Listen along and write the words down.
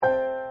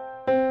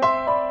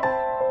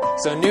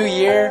So new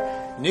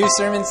year, new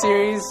sermon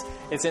series.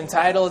 It's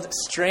entitled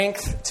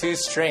Strength to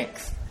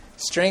Strength.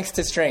 Strength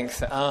to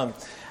Strength.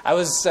 I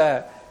was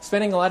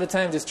spending a lot of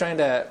time just trying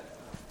to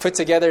put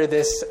together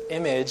this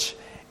image,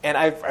 and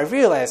I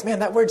realized, man,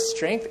 that word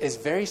strength is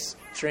very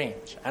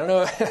strange. I don't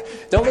know.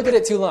 Don't look at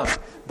it too long,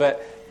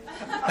 but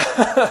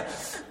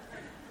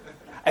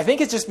I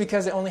think it's just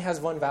because it only has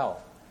one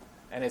vowel.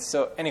 And it's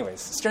so, anyways,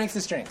 strength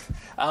to strength.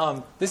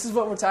 This is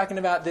what we're talking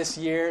about this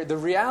year. The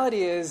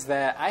reality is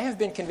that I have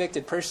been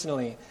convicted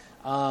personally,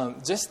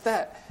 just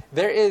that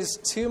there is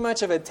too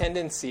much of a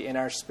tendency in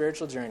our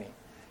spiritual journey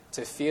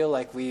to feel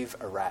like we've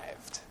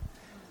arrived.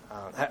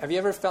 Have you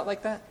ever felt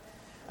like that?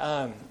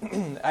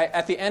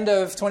 At the end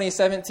of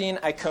 2017,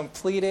 I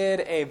completed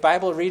a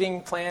Bible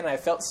reading plan. I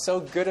felt so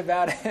good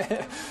about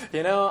it,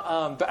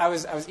 but I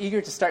was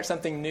eager to start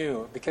something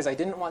new because I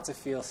didn't want to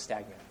feel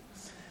stagnant.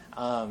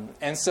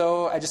 And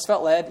so I just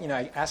felt led,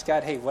 I asked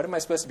God, hey, what am I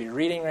supposed to be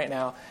reading right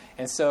now?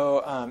 And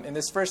so in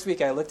this first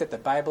week, I looked at the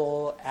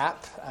Bible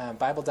app,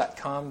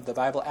 Bible.com, the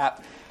Bible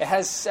app. It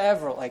has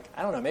several,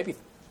 maybe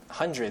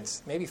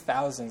hundreds, maybe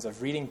thousands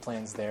of reading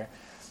plans there.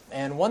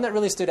 And one that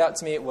really stood out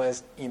to me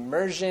was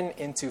Immersion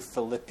into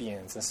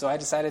Philippians. And so I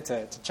decided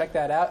to check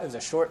that out. It was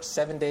a short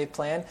 7-day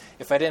plan.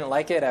 If I didn't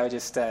like it, I would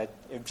it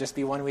would just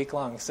be 1 week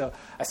long. So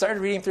I started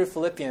reading through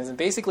Philippians. And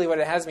basically what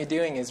it has me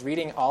doing is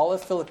reading all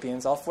of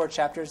Philippians, all 4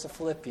 chapters of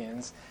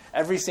Philippians,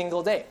 every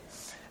single day.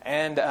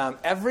 And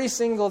every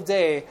single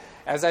day,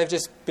 as I've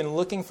just been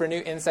looking for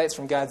new insights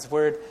from God's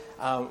Word,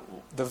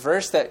 the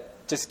verse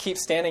that just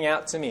keeps standing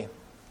out to me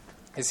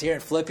is here in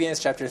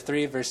Philippians chapter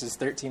 3, verses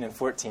 13 and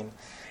 14.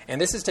 And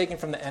this is taken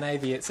from the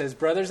NIV. It says,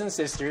 "Brothers and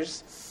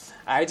sisters,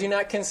 I do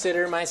not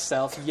consider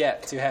myself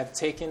yet to have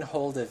taken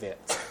hold of it.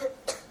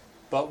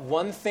 But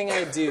one thing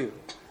I do,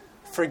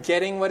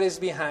 forgetting what is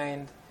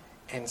behind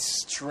and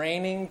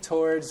straining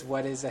towards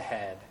what is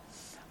ahead,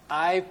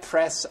 I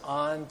press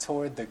on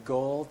toward the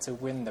goal to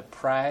win the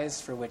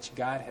prize for which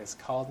God has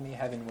called me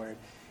heavenward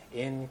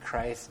in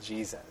Christ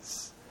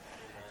Jesus."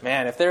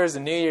 Man, if there was a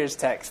New Year's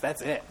text,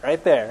 that's it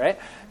right there, right?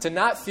 To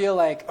not feel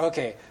like,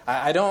 okay,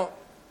 I don't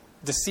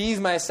deceive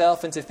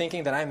myself into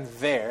thinking that I'm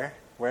there,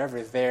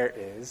 wherever there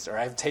is, or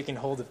I've taken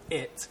hold of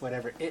it,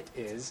 whatever it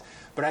is,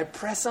 but I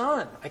press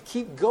on. I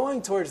keep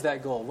going towards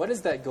that goal. What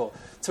is that goal?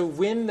 To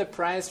win the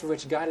prize for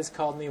which God has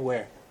called me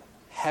where?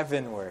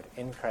 Heavenward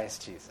in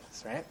Christ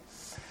Jesus, right?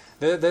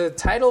 The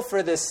title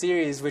for this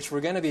series, which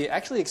we're going to be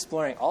actually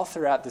exploring all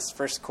throughout this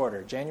first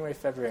quarter, January,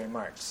 February, and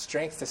March,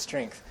 Strength to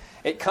Strength.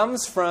 It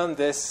comes from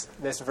this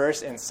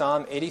verse in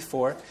Psalm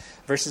 84,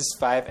 verses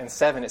 5 and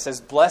 7. It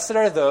says, "Blessed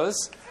are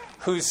those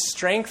whose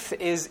strength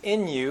is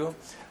in you,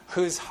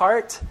 whose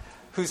hearts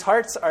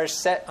are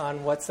set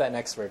on," what's that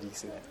next word? You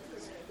see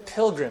that?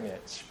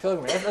 Pilgrimage.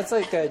 That's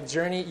like a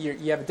journey.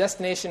 You have a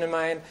destination in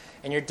mind,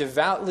 and you're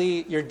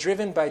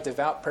driven by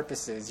devout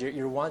purposes.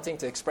 You're wanting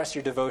to express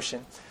your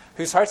devotion.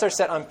 Whose hearts are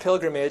set on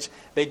pilgrimage.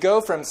 They go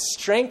from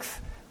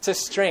strength to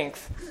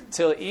strength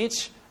till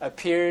each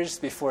appears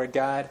before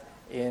God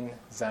in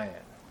Zion.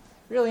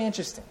 Really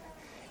interesting.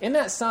 In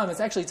that psalm, it's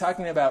actually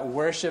talking about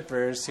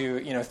worshipers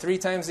who, 3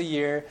 times a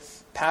year,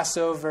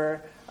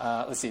 Passover,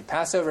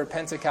 Passover,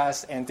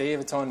 Pentecost, and Day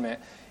of Atonement.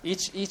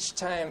 Each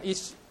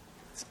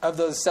of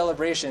those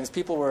celebrations,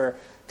 people were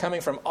coming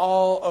from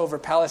all over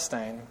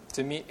Palestine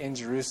to meet in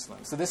Jerusalem.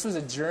 So this was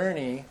a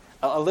journey,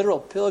 a literal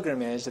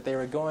pilgrimage that they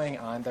were going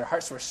on. Their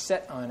hearts were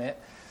set on it,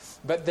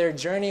 but their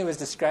journey was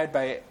described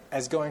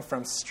as going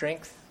from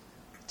strength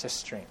to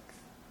strength.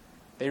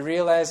 They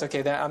realized,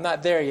 okay, I'm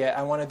not there yet.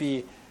 I want to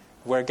be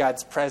where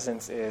God's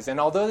presence is. And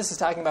although this is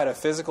talking about a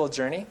physical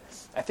journey,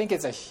 I think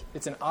it's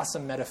an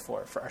awesome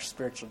metaphor for our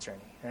spiritual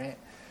journey, right?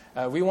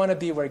 We want to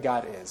be where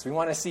God is. We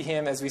want to see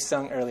Him, as we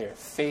sung earlier,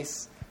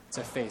 face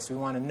to face. We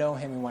want to know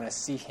Him. We want to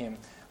see Him.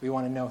 We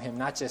want to know Him,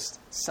 not just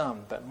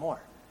some, but more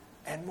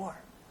and more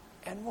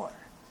and more.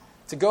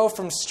 To go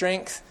from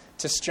strength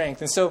to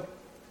strength. And so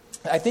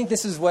I think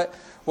this is what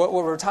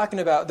we're talking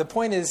about. The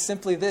point is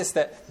simply this,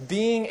 that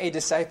being a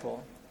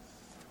disciple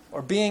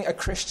or being a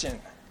Christian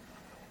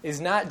is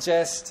not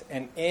just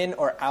an in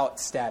or out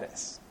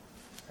status,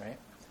 right?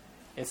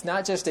 It's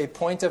not just a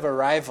point of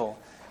arrival.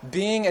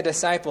 Being a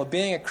disciple,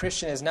 being a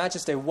Christian is not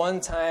just a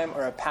one-time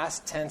or a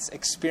past tense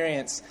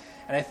experience.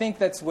 And I think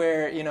that's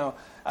where,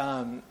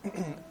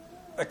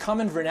 a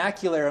common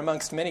vernacular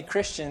amongst many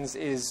Christians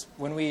is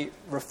when we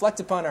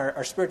reflect upon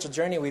our spiritual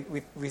journey,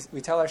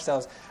 we tell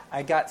ourselves,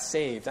 I got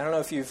saved. I don't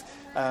know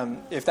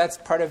if that's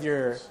part of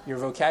your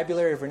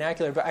vocabulary or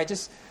vernacular,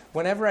 but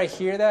whenever I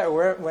hear that,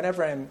 or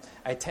whenever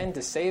I tend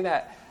to say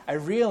that, I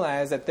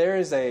realize that there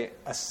is a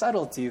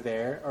subtlety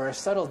there, or a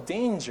subtle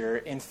danger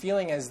in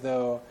feeling as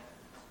though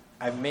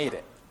I've made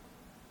it.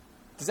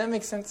 Does that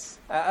make sense?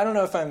 I don't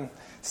know if I'm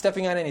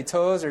stepping on any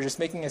toes or just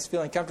making us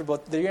feel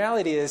uncomfortable. The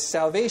reality is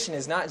salvation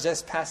is not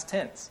just past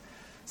tense.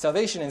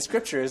 Salvation in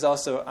Scripture is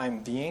also I'm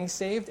being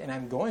saved and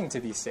I'm going to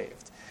be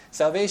saved.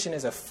 Salvation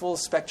is a full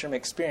spectrum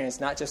experience,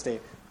 not just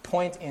a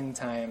point in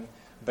time,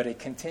 but a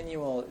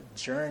continual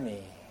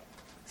journey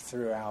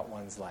throughout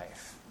one's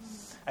life.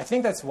 I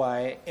think that's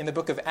why in the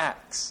book of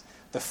Acts,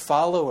 the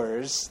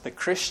followers, the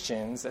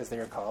Christians, as they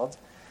are called,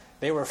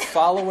 they were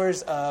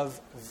followers of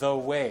the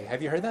way.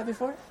 Have you heard that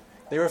before?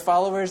 They were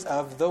followers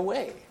of the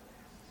way.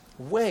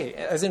 Way,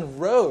 as in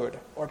road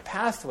or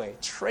pathway,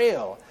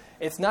 trail.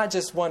 It's not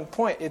just one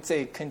point. It's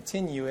a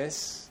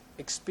continuous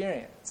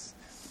experience.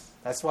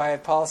 That's why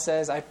Paul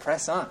says, I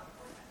press on.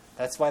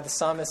 That's why the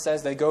psalmist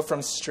says they go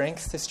from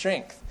strength to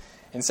strength.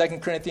 In 2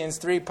 Corinthians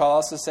 3, Paul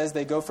also says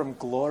they go from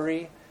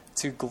glory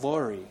to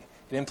glory.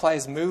 It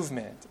implies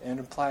movement. It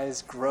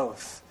implies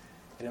growth.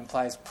 It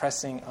implies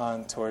pressing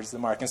on towards the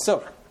mark. And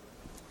so,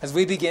 as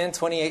we begin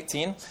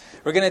 2018,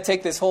 we're going to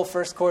take this whole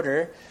first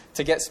quarter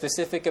to get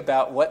specific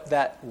about what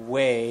that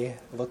way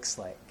looks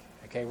like,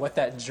 okay? What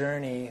that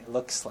journey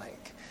looks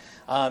like.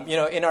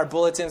 In our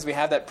bulletins, we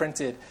have that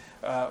printed.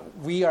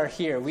 We are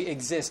here. We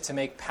exist to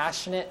make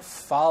passionate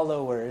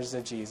followers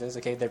of Jesus,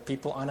 okay? They're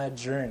people on a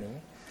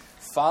journey.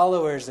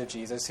 Followers of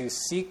Jesus who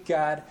seek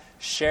God,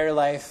 share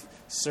life,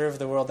 serve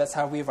the world. That's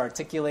how we've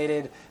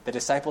articulated the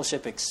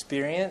discipleship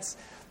experience.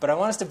 But I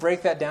want us to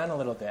break that down a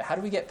little bit. How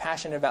do we get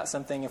passionate about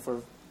something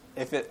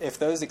if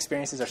those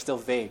experiences are still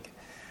vague?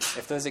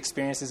 If those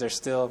experiences are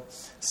still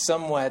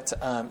somewhat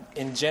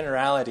in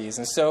generalities?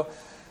 And so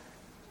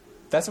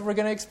that's what we're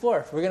going to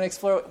explore. We're going to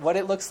explore what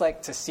it looks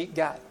like to seek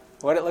God,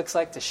 what it looks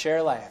like to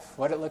share life,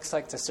 what it looks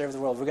like to serve the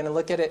world. We're going to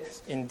look at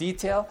it in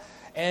detail.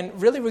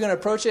 And really, we're going to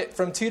approach it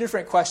from two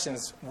different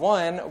questions.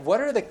 One, what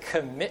are the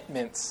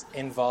commitments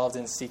involved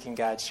in seeking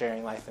God,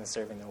 sharing life, and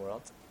serving the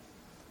world?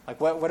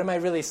 Like, what am I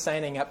really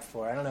signing up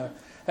for? I don't know.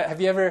 Have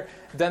you ever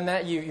done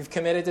that? You've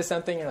committed to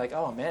something, you're like,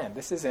 oh man,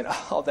 this isn't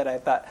all that I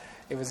thought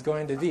it was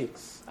going to be.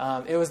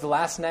 It was the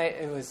last night,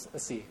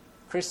 the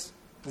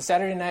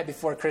Saturday night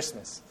before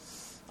Christmas.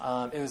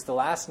 It was the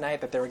last night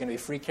that there were going to be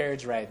free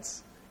carriage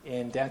rides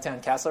in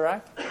downtown Castle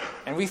Rock.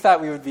 And we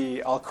thought we would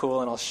be all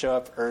cool and all show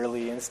up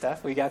early and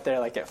stuff. We got there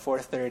like at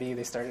 4:30.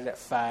 They started at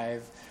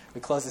 5. We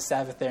closed the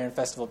Sabbath there in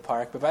Festival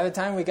Park. But by the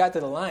time we got to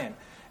the line,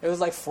 it was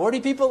like 40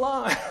 people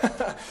long.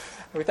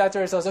 We thought to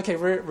ourselves, okay,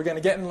 we're going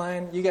to get in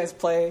line. You guys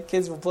play.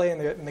 Kids will play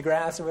in the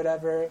grass or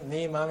whatever.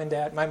 Me, mom and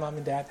dad, my mom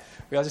and dad.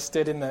 We all just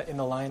stood in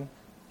the line.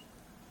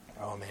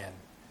 Oh, man,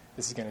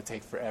 this is going to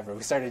take forever.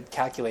 We started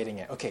calculating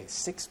it. Okay,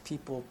 6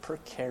 people per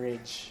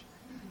carriage.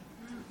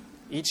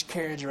 Each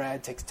carriage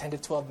ride takes 10 to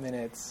 12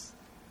 minutes.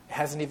 It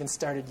hasn't even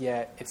started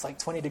yet. It's like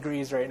 20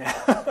 degrees right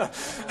now.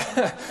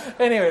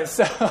 Anyway,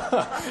 so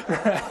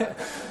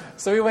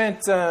we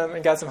went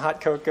and got some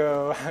hot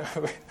cocoa.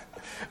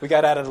 We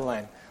got out of the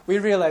line. We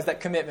realized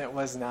that commitment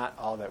was not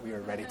all that we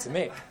were ready to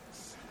make.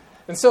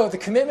 And so the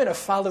commitment of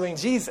following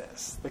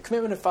Jesus,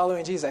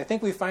 I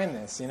think we find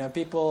this.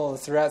 People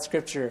throughout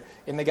Scripture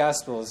in the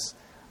Gospels,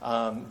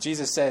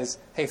 Jesus says,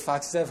 hey,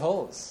 foxes have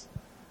holes.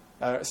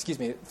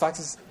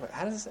 Foxes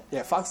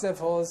have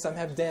holes, some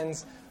have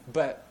dens,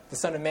 but the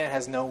Son of Man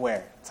has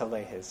nowhere to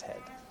lay his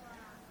head.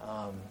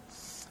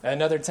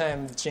 Another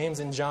time, James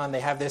and John, they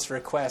have this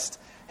request,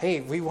 hey,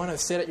 we want to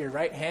sit at your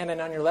right hand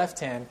and on your left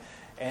hand.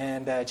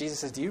 And Jesus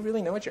says, do you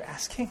really know what you're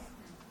asking?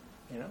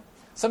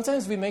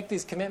 Sometimes we make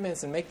these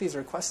commitments and make these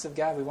requests of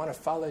God. We want to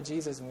follow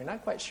Jesus, and we're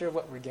not quite sure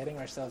what we're getting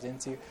ourselves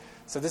into.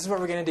 So this is what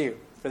we're going to do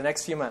for the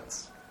next few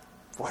months.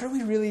 What are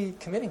we really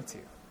committing to?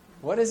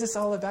 What is this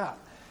all about?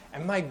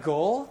 And my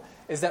goal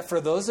is that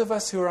for those of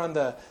us who are on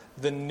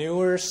the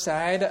newer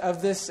side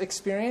of this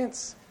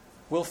experience,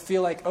 we'll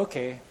feel like,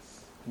 okay,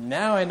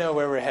 now I know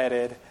where we're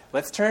headed.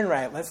 Let's turn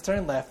right, let's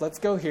turn left, let's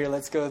go here,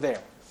 let's go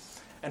there.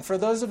 And for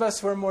those of us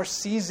who are more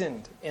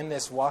seasoned in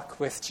this walk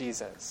with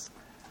Jesus,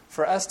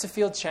 for us to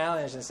feel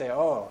challenged and say,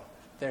 oh,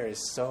 there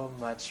is so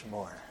much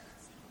more.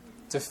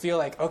 To feel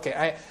like,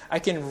 okay, I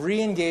can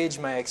re-engage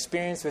my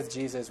experience with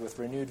Jesus with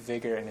renewed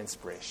vigor and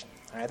inspiration.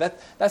 All right,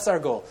 that's our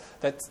goal.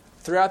 That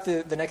throughout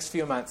the next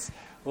few months,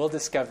 we'll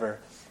discover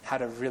how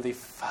to really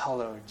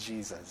follow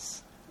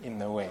Jesus in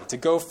the way. To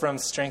go from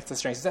strength to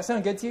strength. Does that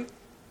sound good to you?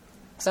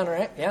 Sound all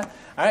right? Yeah?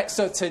 All right,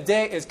 so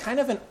today is kind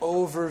of an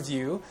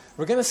overview.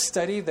 We're going to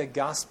study the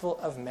Gospel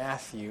of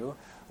Matthew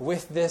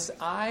with this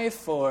eye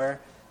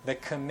for the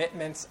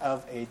commitments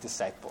of a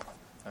disciple.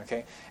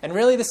 Okay? And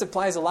really this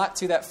applies a lot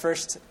to that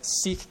first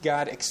seek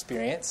God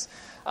experience.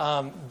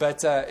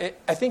 But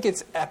I think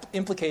its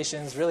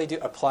implications really do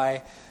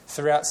apply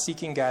throughout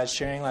seeking God,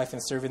 sharing life,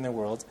 and serving the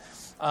world.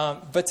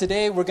 But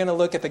today we're going to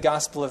look at the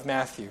Gospel of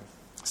Matthew.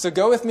 So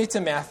go with me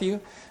to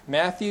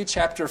Matthew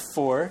chapter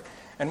 4.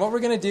 And what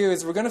we're going to do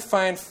is we're going to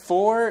find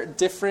 4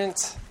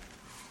 different,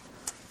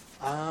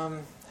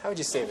 how would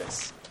you say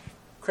this?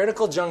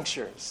 Critical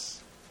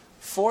junctures.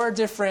 4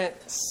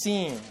 different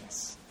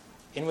scenes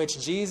in which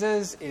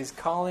Jesus is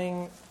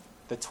calling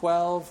the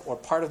 12 or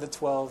part of the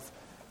 12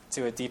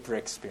 to a deeper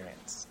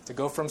experience. To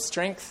go from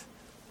strength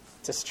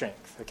to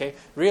strength. Okay?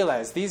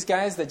 Realize these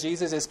guys that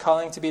Jesus is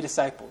calling to be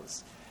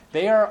disciples,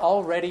 they are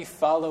already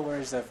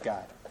followers of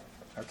God.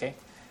 Okay?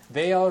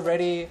 They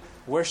already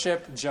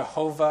worship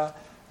Jehovah,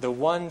 the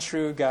one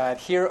true God.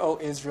 Hear, O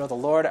Israel, the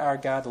Lord our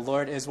God, the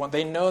Lord is one.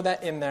 They know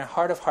that in their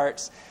heart of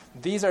hearts,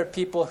 these are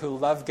people who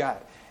love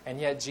God. And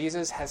yet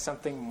Jesus has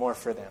something more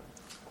for them.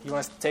 He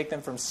wants to take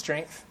them from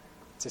strength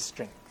to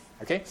strength.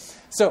 Okay?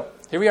 So,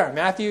 here we are.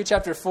 Matthew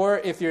chapter 4.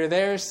 If you're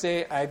there,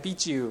 say, I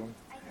beat you.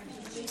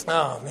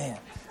 Oh, man.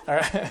 All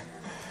right.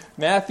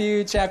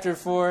 Matthew chapter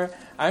 4.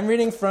 I'm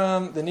reading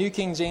from the New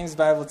King James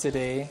Bible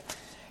today.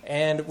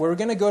 And we're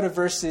going to go to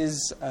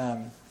verses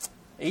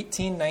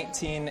 18,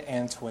 19,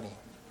 and 20.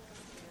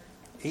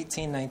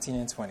 18, 19,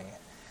 and 20.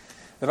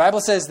 The Bible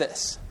says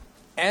this.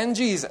 And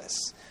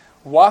Jesus,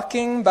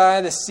 walking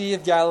by the Sea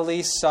of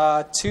Galilee,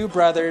 saw two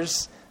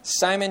brothers,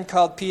 Simon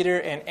called Peter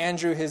and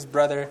Andrew his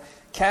brother,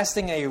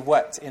 casting a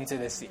what into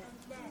the sea?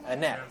 A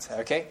net,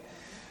 okay?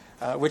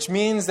 Which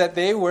means that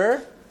they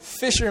were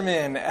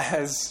fishermen,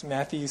 as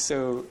Matthew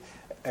so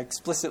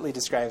explicitly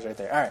describes right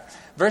there. All right,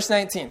 verse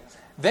 19.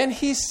 Then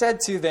he said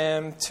to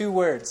them two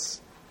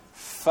words,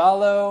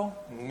 follow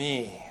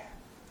me.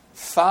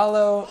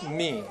 Follow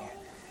me,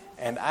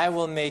 and I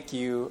will make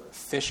you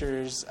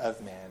fishers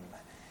of men.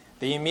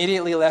 They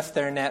immediately left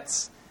their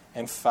nets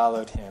and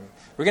followed him.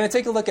 We're going to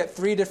take a look at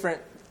three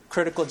different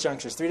critical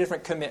junctures, three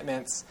different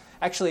commitments.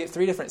 Actually,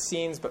 three different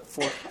scenes, but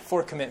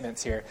four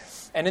commitments here.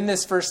 And in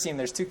this first scene,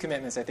 there's two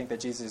commitments I think that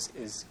Jesus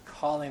is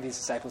calling these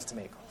disciples to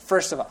make.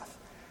 First of all,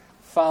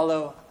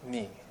 follow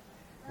me.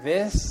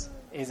 This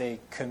is a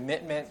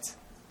commitment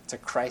to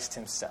Christ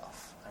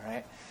himself. All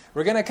right?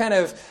 We're going to kind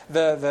of,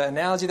 the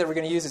analogy that we're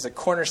going to use is a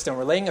cornerstone.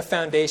 We're laying a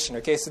foundation.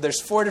 Okay, so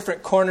there's four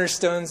different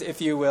cornerstones,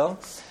 if you will,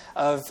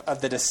 of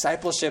the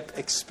discipleship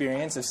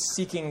experience of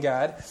seeking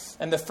God.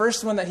 And the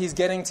first one that he's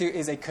getting to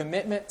is a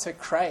commitment to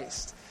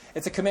Christ.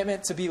 It's a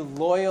commitment to be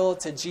loyal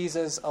to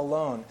Jesus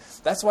alone.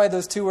 That's why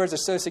those two words are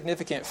so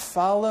significant.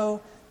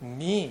 Follow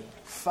me.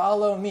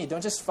 Follow me.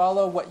 Don't just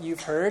follow what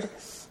you've heard.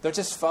 Don't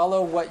just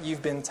follow what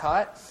you've been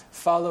taught.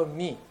 Follow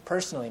me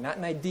personally, not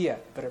an idea,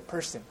 but a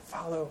person.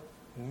 Follow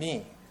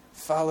me.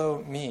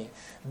 Follow me.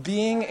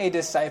 Being a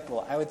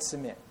disciple, I would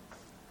submit,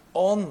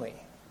 only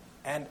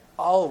and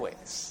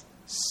always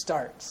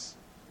starts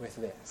with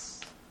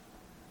this.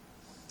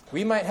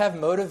 We might have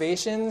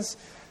motivations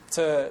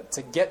to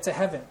get to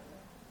heaven.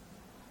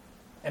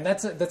 And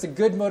that's a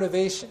good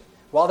motivation.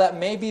 While that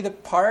may be the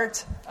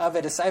part of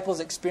a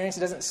disciple's experience, it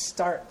doesn't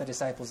start the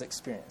disciple's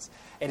experience.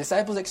 A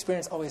disciple's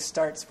experience always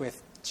starts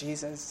with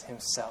Jesus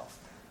himself.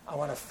 I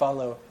want to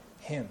follow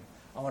him.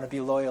 I want to be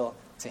loyal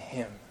to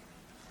him.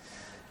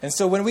 And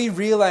so when we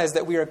realize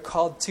that we are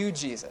called to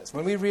Jesus,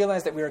 when we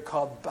realize that we are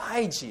called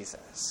by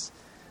Jesus,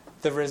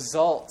 the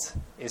result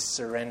is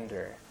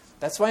surrender.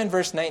 That's why in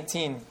verse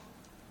 20,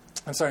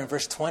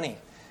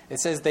 it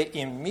says they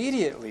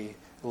immediately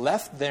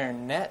left their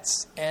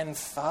nets and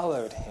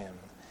followed him.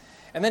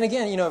 And then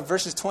again,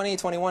 verses 20,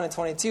 21, and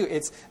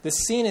 22, the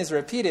scene is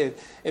repeated.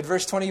 In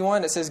verse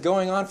 21, it says,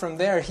 going on from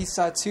there, he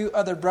saw two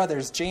other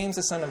brothers, James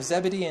the son of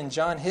Zebedee and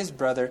John his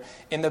brother,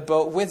 in the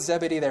boat with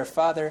Zebedee their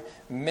father,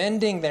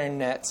 mending their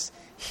nets.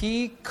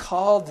 He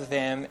called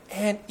them,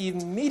 and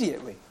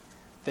immediately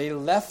they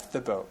left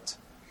the boat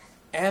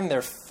and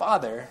their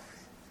father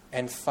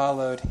and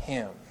followed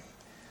him.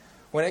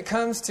 When it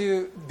comes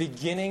to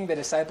beginning the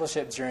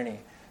discipleship journey,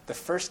 the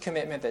first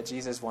commitment that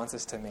Jesus wants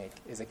us to make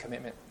is a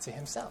commitment to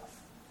himself.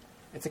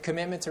 It's a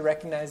commitment to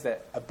recognize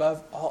that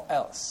above all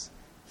else,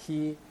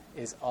 he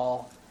is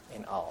all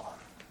in all.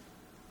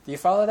 Do you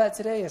follow that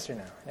today? Yes or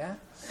no? Yeah?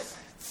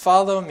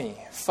 Follow me.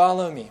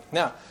 Follow me.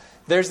 Now,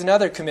 there's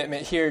another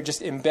commitment here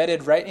just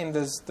embedded right in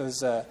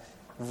those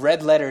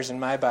red letters in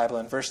my Bible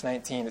in verse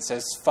 19. It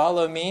says,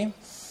 follow me,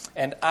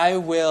 and I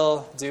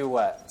will do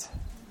what?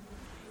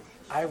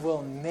 I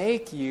will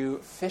make you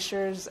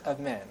fishers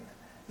of men.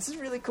 This is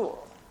really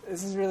cool.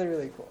 This is really,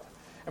 really cool.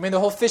 I mean,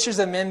 the whole fishers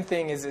of men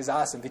thing is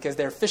awesome because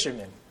they're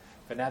fishermen,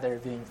 but now they're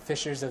being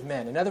fishers of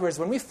men. In other words,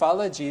 when we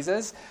follow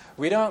Jesus,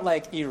 we don't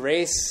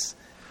erase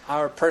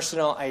our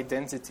personal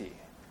identity.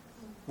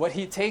 What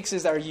he takes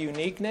is our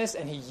uniqueness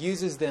and he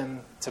uses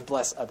them to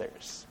bless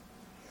others.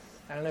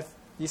 I don't know if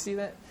you see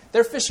that.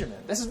 They're fishermen.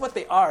 This is what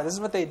they are. This is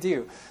what they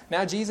do.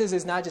 Now Jesus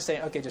is not just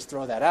saying, okay, just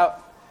throw that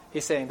out.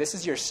 He's saying, this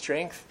is your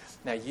strength.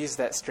 Now use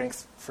that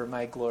strength for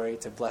my glory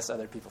to bless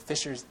other people.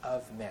 Fishers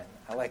of men.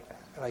 I like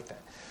that. I like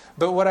that.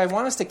 But what I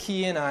want us to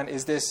key in on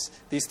is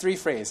these three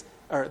words.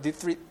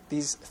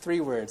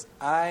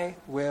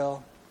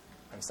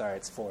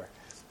 It's four.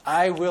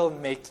 I will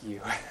make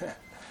you.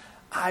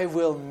 I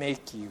will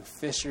make you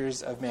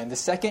fishers of men. The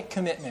second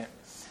commitment,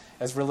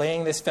 as we're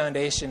laying this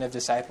foundation of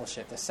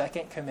discipleship, the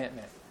second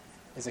commitment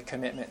is a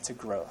commitment to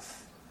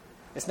growth.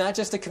 It's not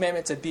just a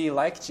commitment to be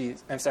like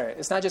Jesus.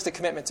 It's not just a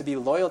commitment to be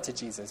loyal to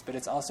Jesus, but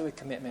it's also a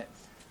commitment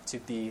to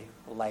be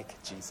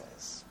like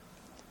Jesus.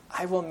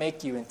 I will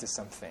make you into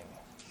something.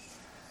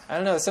 I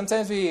don't know,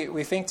 sometimes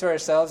we think to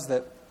ourselves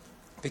that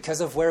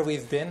because of where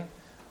we've been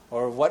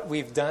or what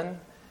we've done,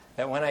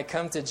 that when I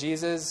come to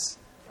Jesus,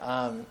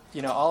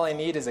 all I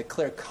need is a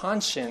clear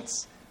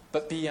conscience,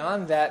 but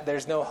beyond that,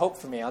 there's no hope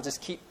for me. I'll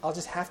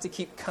just have to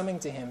keep coming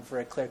to him for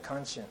a clear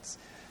conscience.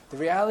 The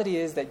reality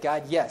is that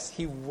God, yes,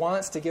 he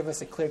wants to give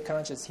us a clear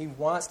conscience. He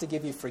wants to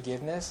give you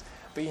forgiveness,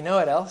 but you know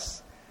what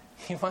else?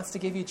 He wants to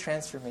give you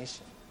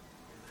transformation.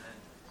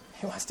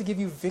 He wants to give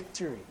you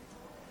victory.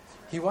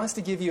 He wants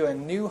to give you a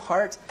new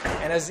heart,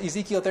 and as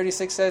Ezekiel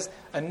 36 says,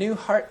 a new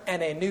heart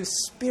and a new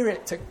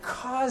spirit to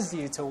cause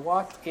you to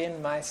walk in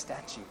my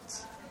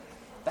statutes.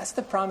 That's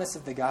the promise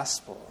of the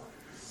gospel.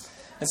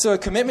 And so a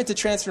commitment to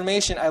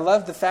transformation, I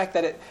love the fact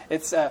that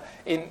it's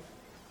in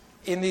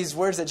these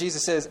words that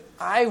Jesus says,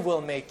 I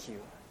will make you.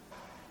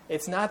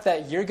 It's not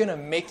that you're going to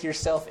make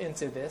yourself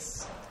into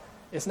this.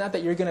 It's not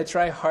that you're going to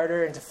try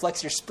harder and to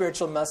flex your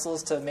spiritual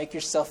muscles to make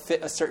yourself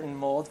fit a certain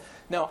mold.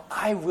 No,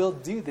 I will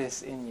do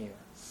this in you.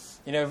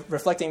 You know,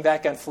 reflecting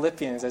back on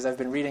Philippians, as I've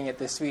been reading it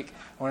this week,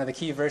 one of the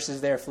key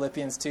verses there,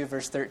 Philippians 2,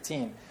 verse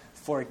 13.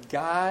 For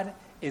God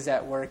is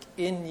at work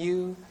in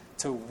you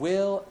to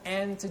will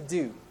and to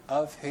do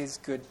of his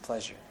good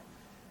pleasure.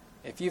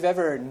 If you've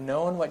ever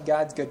known what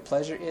God's good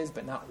pleasure is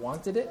but not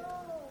wanted it,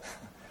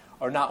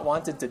 or not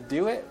wanted to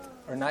do it,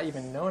 or not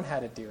even known how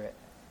to do it,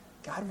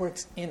 God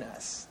works in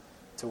us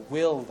to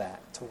will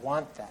that, to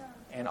want that,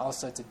 and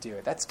also to do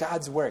it. That's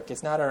God's work.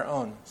 It's not our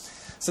own.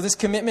 So this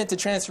commitment to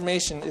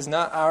transformation is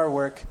not our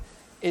work.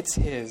 It's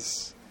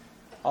his.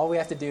 All we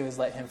have to do is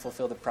let him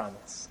fulfill the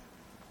promise.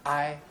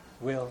 I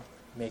will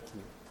make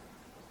you.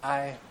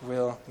 I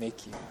will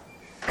make you.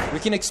 We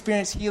can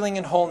experience healing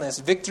and wholeness,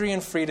 victory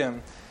and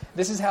freedom.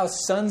 This is how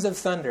sons of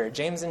thunder,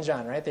 James and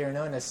John, right? They were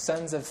known as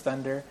sons of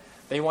thunder.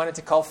 They wanted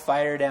to call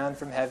fire down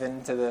from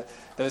heaven to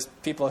those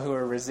people who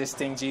were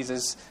resisting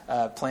Jesus'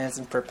 plans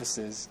and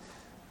purposes.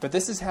 But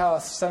this is how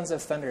sons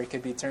of thunder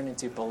could be turned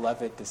into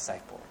beloved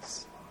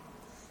disciples.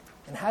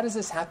 And how does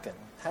this happen?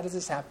 How does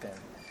this happen?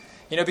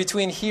 You know,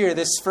 between here,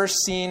 this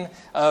first scene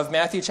of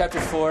Matthew chapter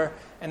 4,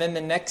 and then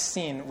the next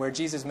scene where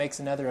Jesus makes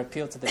another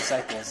appeal to the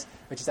disciples,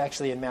 which is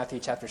actually in Matthew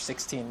chapter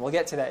 16. We'll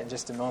get to that in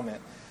just a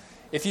moment.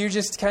 If you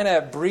just kind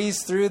of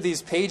breeze through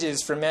these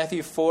pages from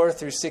Matthew 4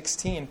 through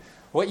 16,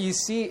 what you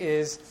see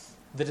is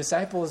the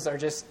disciples are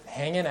just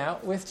hanging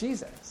out with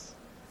Jesus.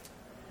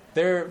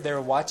 They're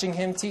watching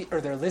him teach,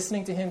 or they're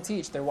listening to him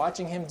teach. They're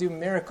watching him do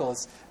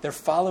miracles. They're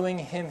following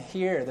him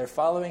here. They're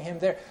following him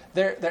there.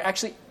 They're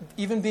actually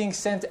even being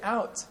sent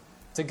out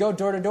to go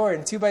door to door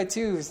in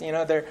 2x2s. You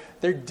know,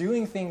 they're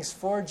doing things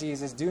for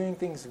Jesus, doing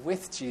things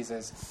with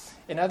Jesus.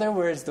 In other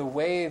words, the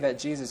way that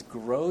Jesus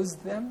grows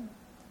them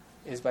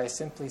is by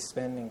simply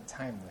spending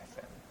time with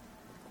them.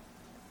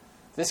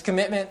 This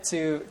commitment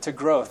to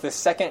growth, this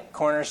second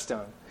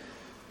cornerstone,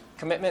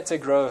 commitment to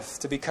growth,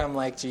 to become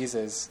like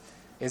Jesus,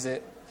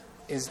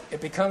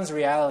 it becomes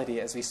reality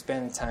as we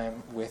spend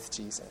time with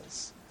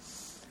Jesus.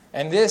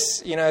 And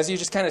this, you know, as you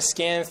just kind of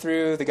scan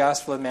through the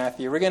Gospel of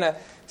Matthew, we're going to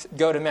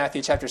go to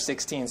Matthew chapter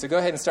 16. So go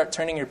ahead and start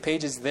turning your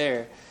pages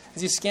there.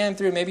 As you scan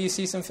through, maybe you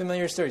see some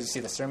familiar stories. You see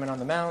the Sermon on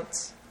the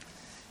Mount.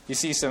 You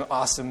see some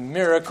awesome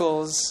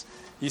miracles.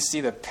 You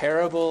see the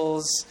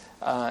parables,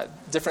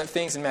 different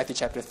things in Matthew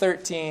chapter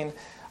 13,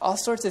 all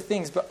sorts of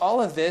things. But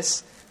all of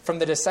this, from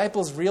the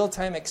disciples'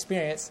 real-time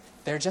experience,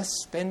 they're just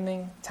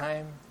spending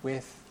time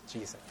with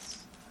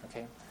Jesus.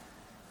 Okay?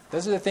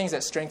 Those are the things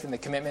that strengthen the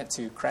commitment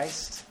to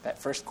Christ, that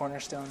first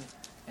cornerstone,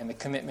 and the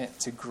commitment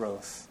to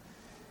growth.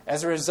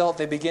 As a result,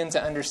 they begin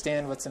to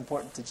understand what's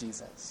important to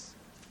Jesus.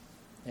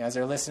 You know, as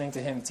they're listening to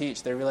him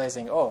teach, they're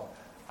realizing, oh,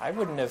 I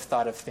wouldn't have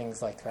thought of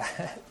things like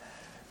that.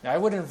 I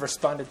wouldn't have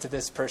responded to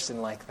this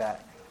person like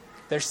that.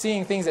 They're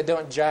seeing things that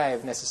don't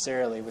jive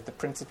necessarily with the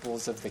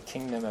principles of the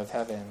kingdom of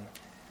heaven.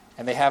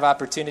 And they have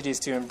opportunities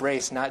to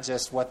embrace not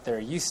just what they're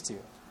used to,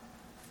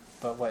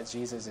 but what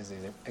Jesus is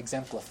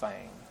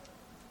exemplifying.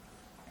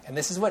 And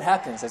this is what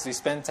happens as we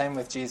spend time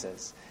with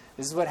Jesus.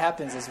 This is what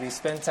happens as we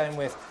spend time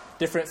with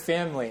different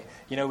family.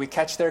 You know, we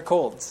catch their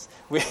colds.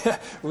 We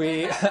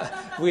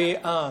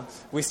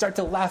start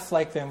to laugh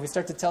like them. We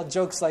start to tell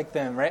jokes like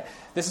them, right?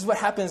 This is what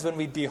happens when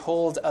we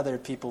behold other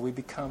people. We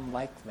become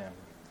like them.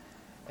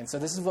 And so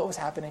this is what was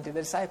happening to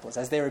the disciples.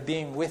 As they were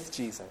being with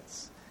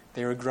Jesus,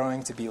 they were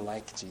growing to be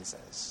like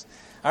Jesus.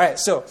 All right,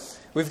 so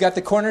we've got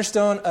the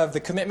cornerstone of the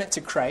commitment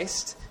to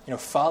Christ. You know,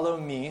 follow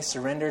me,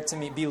 surrender to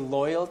me, be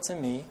loyal to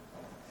me,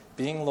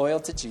 being loyal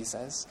to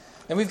Jesus.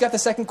 Then we've got the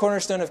second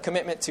cornerstone of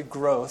commitment to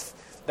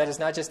growth. That is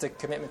not just a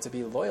commitment to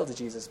be loyal to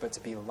Jesus, but to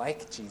be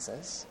like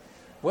Jesus.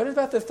 What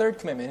about the third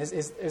commitment?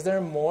 Is there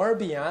more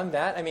beyond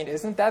that? I mean,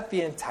 isn't that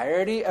the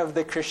entirety of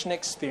the Christian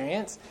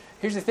experience?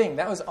 Here's the thing.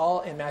 That was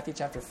all in Matthew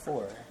chapter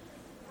 4.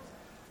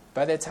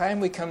 By the time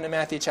we come to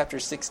Matthew chapter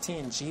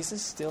 16,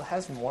 Jesus still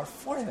has more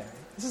for them.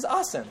 This is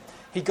awesome.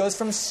 He goes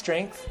from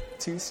strength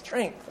to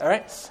strength. All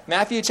right?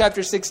 Matthew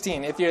chapter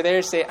 16. If you're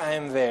there, say, I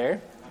am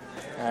there.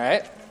 All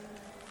right?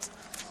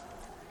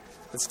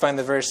 Let's find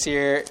the verse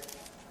here.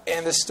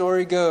 And the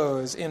story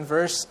goes in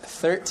verse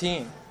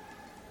 13.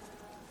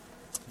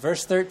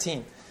 Verse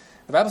 13.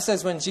 The Bible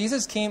says, when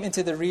Jesus came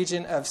into the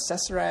region of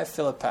Caesarea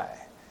Philippi, a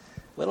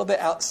little bit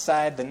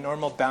outside the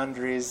normal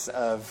boundaries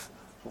of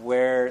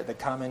where the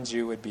common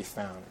Jew would be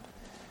found,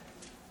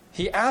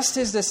 he asked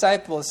his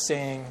disciples,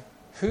 saying,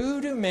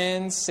 who do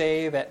men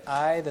say that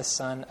I, the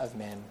Son of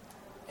Man,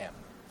 am?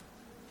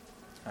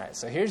 All right,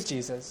 so here's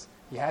Jesus.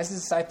 He has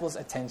his disciples'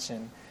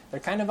 attention. They're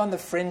kind of on the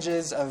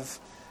fringes of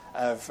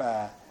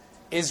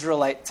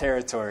Israelite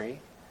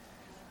territory.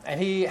 And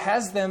he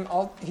has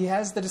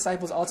the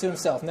disciples all to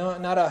himself. No,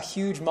 not a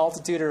huge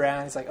multitude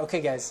around. He's like,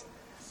 okay, guys,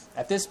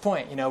 at this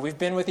point, we've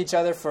been with each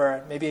other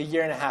for maybe a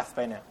year and a half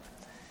by now.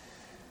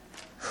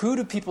 Who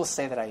do people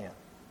say that I am?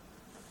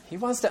 He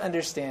wants to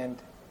understand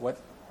what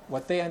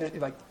they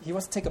understand. He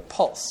wants to take a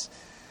pulse.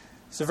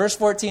 So verse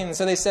 14,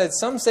 so they said,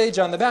 some say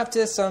John the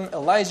Baptist, some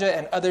Elijah,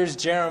 and others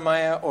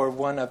Jeremiah or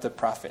one of the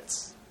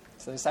prophets.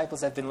 So the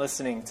disciples have been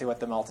listening to what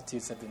the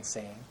multitudes have been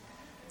saying.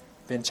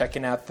 Been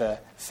checking out the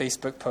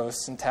Facebook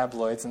posts and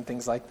tabloids and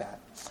things like that.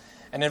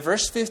 And in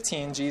verse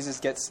 15, Jesus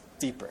gets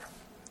deeper.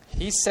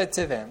 He said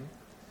to them,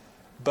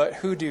 but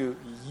who do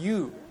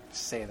you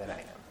say that I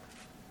am?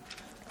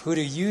 Who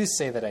do you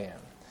say that I am?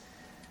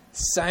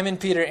 Simon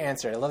Peter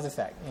answered. I love the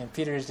fact.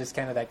 Peter is just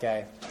kind of that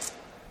guy.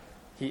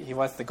 He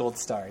wants the gold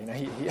star.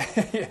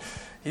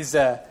 He's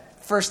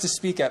first to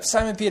speak up.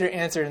 Simon Peter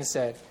answered and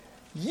said,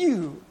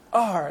 you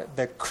are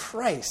the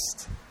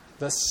Christ,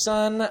 the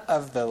Son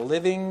of the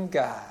living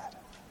God.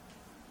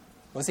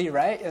 Was he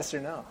right? Yes or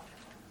no?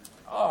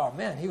 Oh,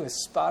 man, he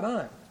was spot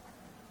on.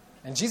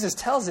 And Jesus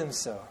tells him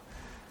so.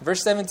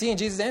 Verse 17,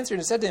 Jesus answered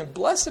and said to him,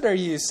 blessed are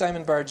you,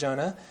 Simon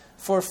Bar-Jonah,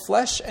 for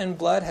flesh and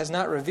blood has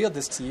not revealed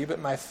this to you, but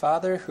my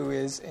Father who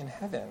is in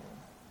heaven.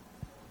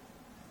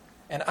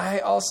 And I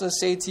also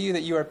say to you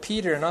that you are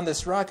Peter, and on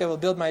this rock I will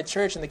build my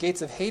church, and the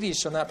gates of Hades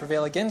shall not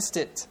prevail against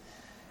it.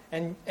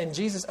 And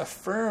Jesus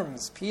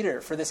affirms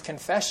Peter for this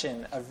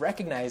confession of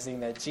recognizing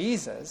that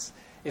Jesus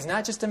is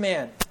not just a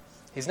man.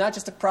 He's not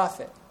just a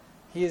prophet.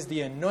 He is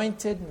the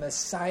anointed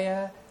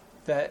Messiah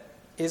that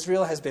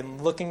Israel has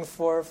been looking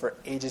for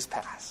ages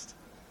past.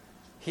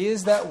 He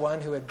is that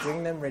one who would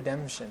bring them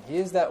redemption. He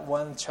is that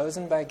one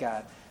chosen by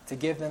God to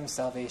give them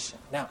salvation.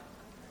 Now,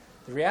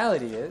 the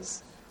reality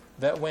is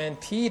that when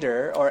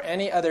Peter or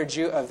any other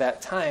Jew of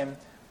that time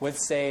would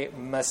say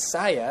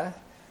Messiah,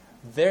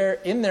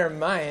 in their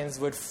minds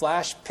would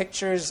flash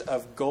pictures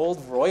of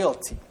gold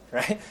royalty,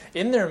 right?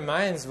 In their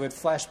minds would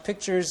flash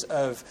pictures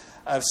of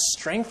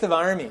strength of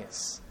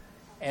armies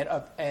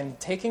and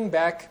taking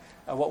back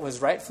what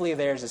was rightfully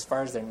theirs as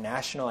far as their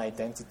national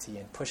identity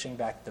and pushing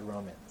back the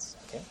Romans.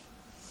 Okay?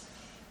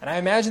 And I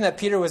imagine that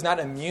Peter was not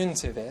immune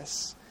to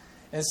this.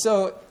 And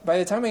so by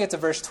the time we get to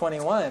verse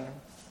 21,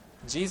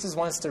 Jesus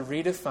wants to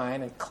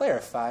redefine and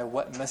clarify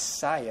what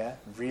Messiah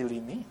really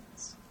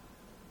means.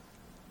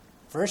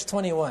 Verse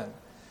 21.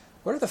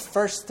 What are the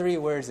first three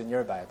words in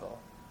your Bible?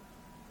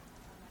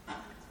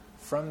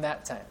 From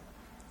that time.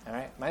 All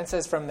right? Mine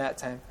says from that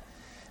time.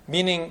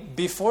 Meaning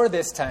before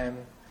this time,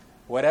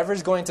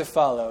 whatever's going to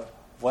follow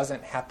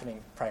wasn't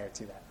happening prior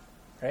to that.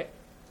 Right?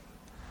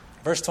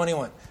 Verse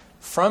 21.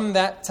 From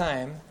that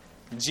time,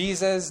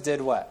 Jesus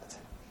did what?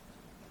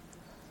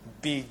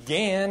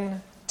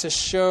 Began to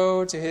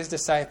show to his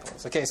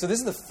disciples. Okay, so this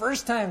is the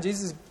first time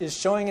Jesus is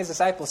showing his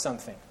disciples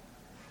something.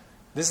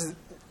 This is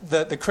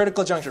the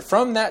critical juncture.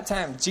 From that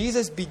time,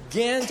 Jesus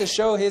began to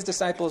show his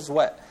disciples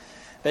what?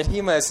 That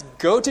he must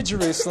go to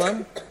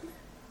Jerusalem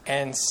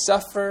and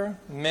suffer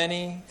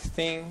many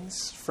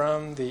things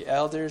from the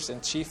elders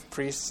and chief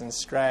priests and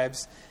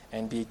scribes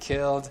and be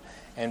killed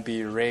and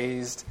be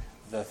raised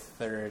the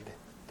third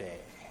day.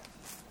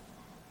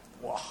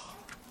 Wow.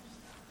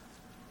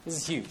 This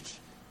is huge.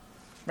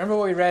 Remember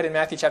what we read in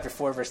Matthew chapter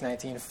 4, verse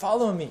 19?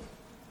 Follow me.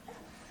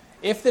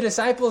 If the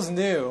disciples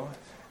knew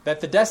that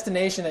the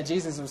destination that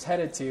Jesus was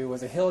headed to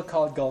was a hill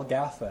called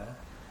Golgotha,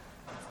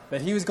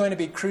 that he was going to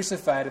be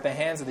crucified at the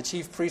hands of the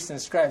chief priests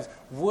and scribes,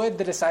 would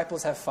the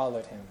disciples have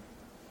followed him?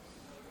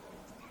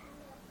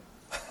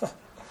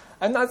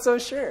 I'm not so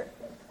sure.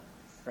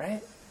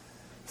 Right?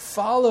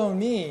 Follow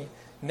me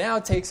now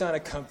takes on a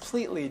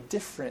completely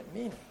different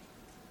meaning.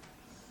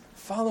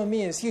 Follow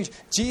me is huge.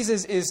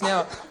 Jesus is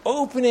now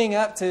opening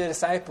up to the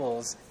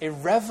disciples a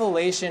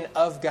revelation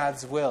of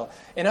God's will.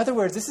 In other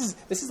words, this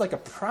is like a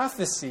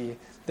prophecy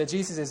that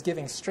Jesus is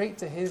giving straight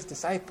to his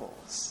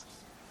disciples.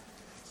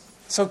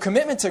 So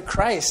commitment to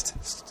Christ,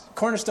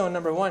 cornerstone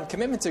number 1,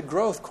 commitment to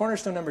growth,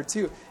 cornerstone number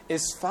 2,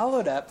 is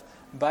followed up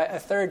by a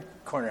third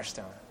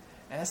cornerstone.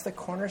 And that's the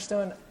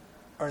cornerstone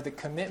or the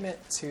commitment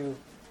to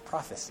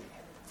prophecy.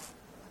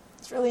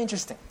 It's really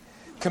interesting.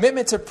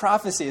 Commitment to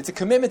prophecy. It's a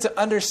commitment to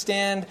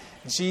understand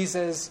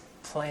Jesus'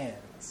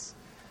 plans,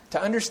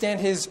 to understand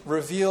his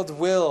revealed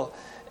will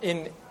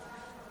in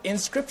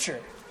Scripture,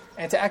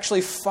 and to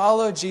actually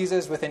follow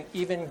Jesus with an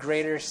even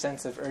greater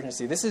sense of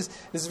urgency. This is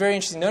very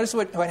interesting. Notice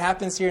what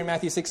happens here in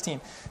Matthew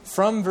 16.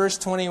 From verse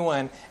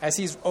 21, as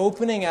he's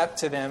opening up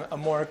to them a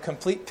more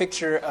complete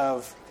picture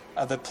of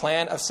the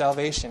plan of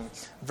salvation.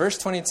 Verse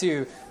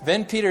 22,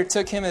 then Peter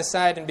took him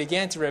aside and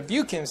began to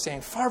rebuke him,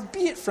 saying, far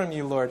be it from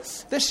you, Lord.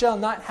 This shall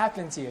not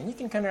happen to you. And you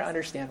can kind of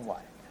understand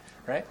why,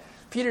 right?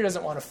 Peter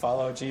doesn't want to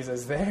follow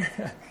Jesus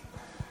there.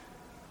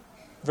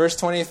 Verse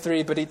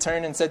 23, but he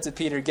turned and said to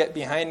Peter, get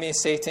behind me,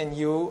 Satan,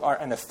 you are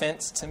an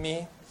offense to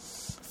me,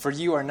 for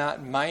you are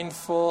not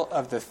mindful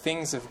of the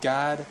things of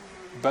God,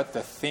 but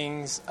the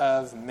things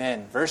of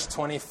men. Verse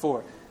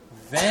 24,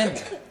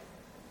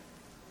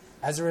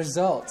 As a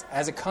result,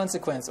 as a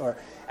consequence, or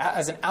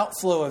as an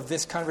outflow of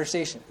this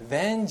conversation,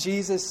 then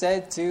Jesus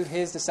said to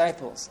his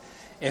disciples,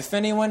 "If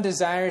anyone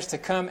desires to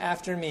come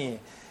after me,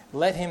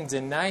 let him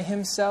deny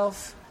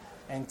himself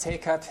and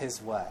take up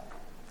his" what?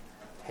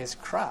 His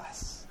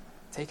cross.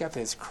 Take up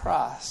his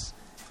cross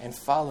and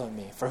follow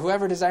me. For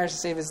whoever desires to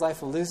save his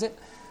life will lose it,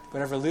 but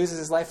whoever loses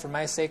his life for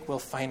my sake will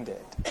find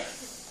it.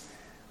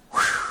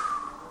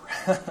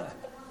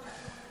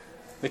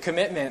 The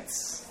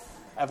commitments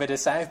of a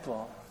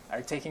disciple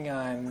are taking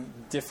on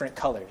different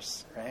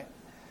colors, right?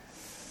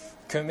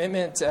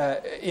 Commitment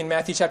in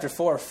Matthew chapter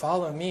 4,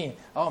 follow me.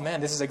 Oh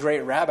man, this is a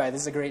great rabbi.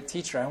 This is a great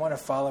teacher. I want to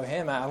follow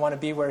him. I want to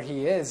be where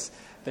he is.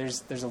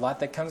 There's a lot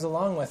that comes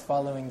along with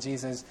following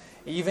Jesus,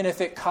 even if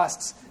it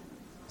costs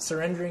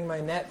surrendering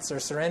my nets or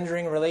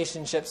surrendering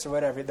relationships or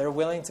whatever. They're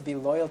willing to be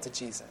loyal to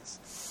Jesus.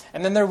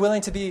 And then they're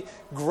willing to be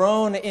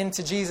grown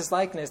into Jesus'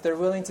 likeness. They're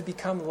willing to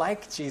become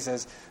like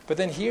Jesus. But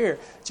then here,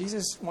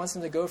 Jesus wants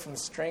them to go from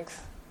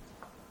strength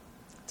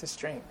to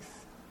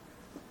strength.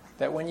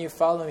 That when you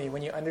follow me,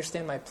 when you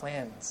understand my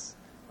plans,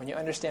 when you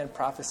understand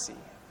prophecy,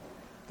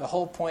 the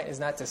whole point is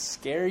not to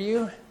scare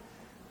you.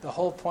 The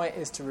whole point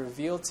is to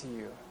reveal to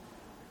you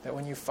that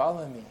when you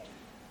follow me,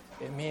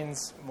 it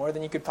means more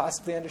than you could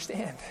possibly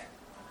understand.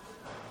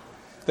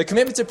 The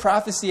commitment to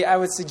prophecy, I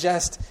would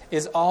suggest,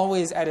 is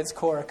always at its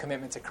core a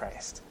commitment to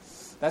Christ.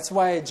 That's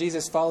why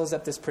Jesus follows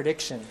up this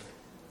prediction.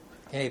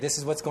 Hey, this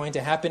is what's going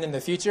to happen in the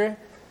future,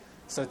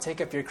 so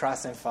take up your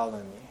cross and follow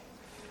me.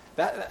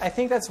 I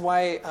think that's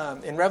why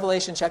in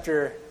Revelation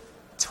chapter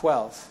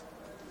 12,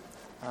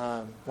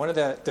 one of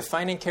the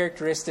defining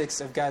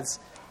characteristics of God's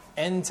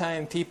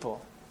end-time people,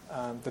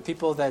 the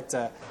people that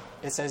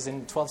it says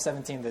in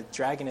 12:17, the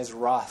dragon is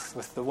wroth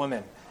with the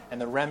woman and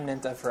the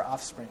remnant of her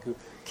offspring who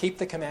keep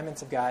the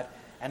commandments of God,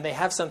 and they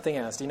have something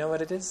else. Do you know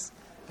what it is?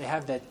 They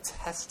have the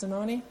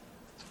testimony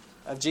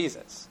of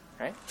Jesus,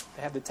 right?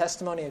 They have the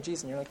testimony of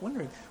Jesus, and you're like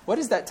wondering, what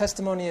is that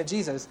testimony of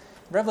Jesus?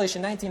 In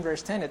Revelation 19,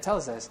 verse 10, it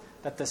tells us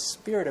that the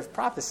spirit of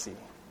prophecy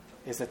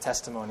is the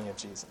testimony of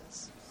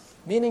Jesus.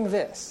 Meaning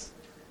this,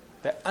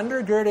 that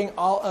undergirding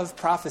all of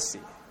prophecy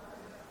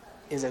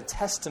is a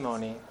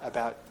testimony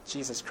about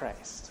Jesus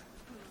Christ.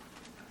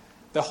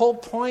 The whole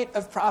point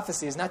of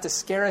prophecy is not to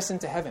scare us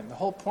into heaven. The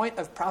whole point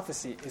of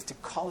prophecy is to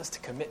call us to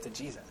commit to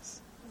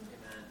Jesus.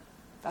 Amen.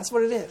 That's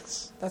what it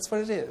is. That's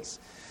what it is.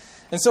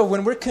 And so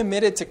when we're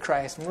committed to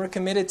Christ, when we're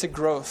committed to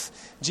growth,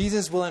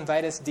 Jesus will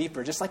invite us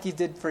deeper, just like he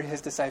did for his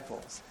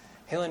disciples.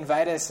 He'll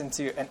invite us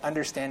into an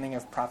understanding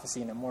of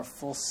prophecy in a more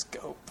full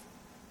scope,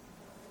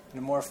 in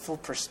a more full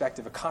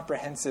perspective, a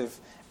comprehensive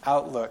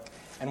outlook.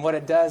 And what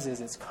it does is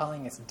it's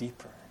calling us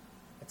deeper.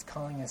 It's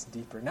calling us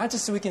deeper. Not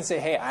just so we can say,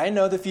 hey, I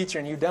know the future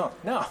and you don't.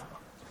 No.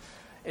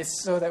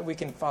 It's so that we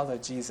can follow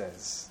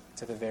Jesus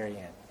to the very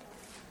end.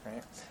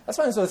 Right? That's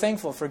why I'm so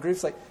thankful for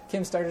groups like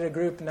Kim started a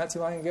group not too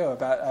long ago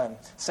about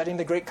studying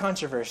the Great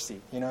Controversy.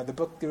 You know, the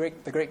book,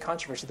 The Great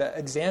Controversy, that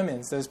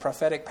examines those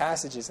prophetic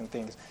passages and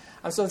things.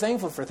 I'm so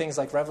thankful for things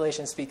like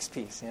Revelation Speaks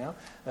Peace, you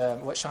know,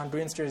 what Sean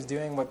Brunster is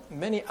doing, what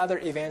many other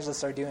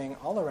evangelists are doing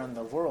all around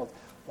the world.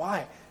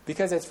 Why?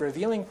 Because it's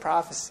revealing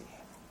prophecy.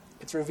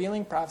 It's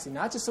revealing prophecy,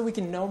 not just so we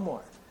can know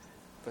more,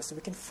 but so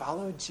we can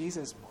follow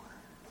Jesus more.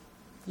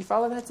 You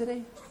follow that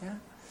today? Yeah?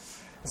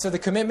 And so the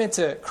commitment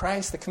to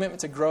Christ, the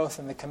commitment to growth,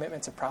 and the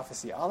commitment to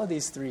prophecy, all of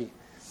these three,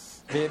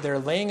 they're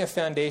laying a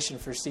foundation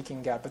for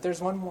seeking God. But there's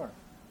one more.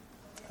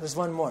 There's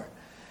one more.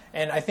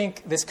 And I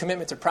think this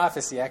commitment to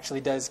prophecy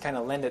actually does kind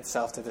of lend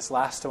itself to this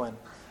last one.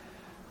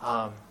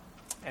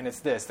 And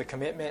it's this, the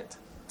commitment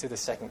to the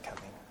second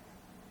coming.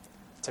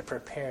 To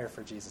prepare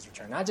for Jesus'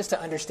 return. Not just to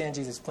understand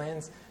Jesus'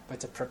 plans, but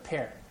to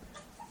prepare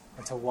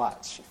and to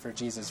watch for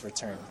Jesus'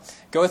 return.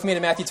 Go with me to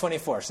Matthew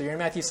 24. So you're in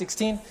Matthew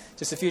 16,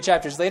 just a few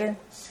chapters later.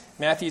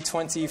 Matthew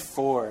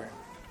 24.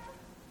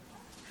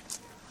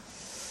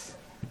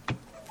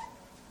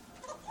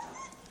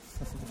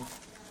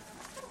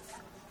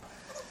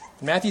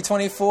 In Matthew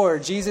 24,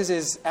 Jesus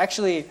is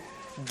actually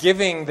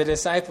giving the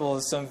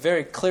disciples some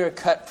very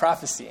clear-cut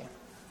prophecy.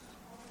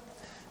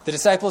 The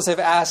disciples have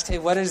asked, hey,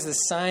 what is the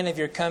sign of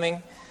your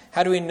coming?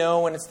 How do we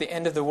know when it's the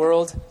end of the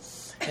world?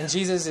 And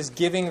Jesus is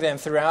giving them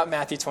throughout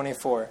Matthew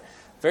 24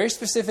 very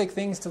specific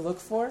things to look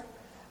for,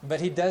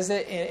 but he does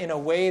it in a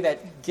way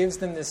that gives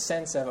them this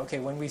sense of, okay,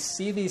 when we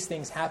see these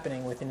things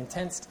happening with an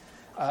intense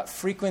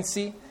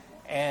frequency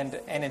and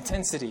an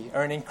intensity,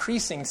 or an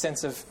increasing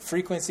sense of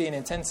frequency and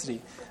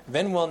intensity,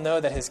 then we'll know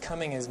that his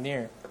coming is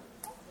near.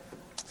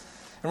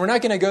 And we're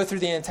not going to go through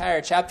the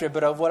entire chapter,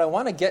 but what I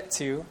want to get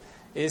to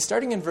is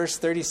starting in verse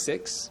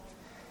 36.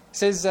 It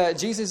says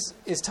Jesus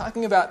is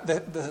talking about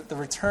the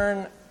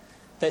return,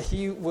 that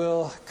he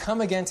will come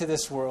again to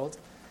this world.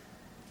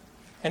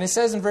 And it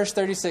says in verse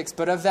 36,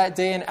 but of that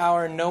day and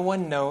hour no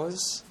one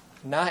knows,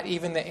 not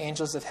even the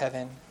angels of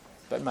heaven,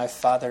 but my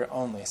Father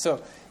only.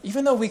 So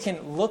even though we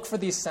can look for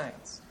these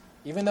signs,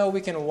 even though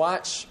we can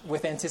watch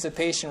with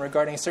anticipation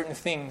regarding certain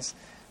things,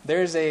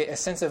 there's a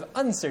sense of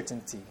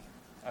uncertainty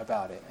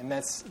about it. And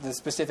that's the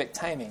specific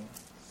timing.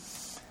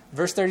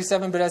 Verse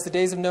 37, but as the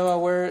days of Noah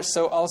were,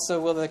 so also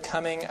will the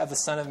coming of the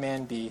Son of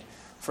Man be.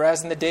 For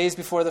as in the days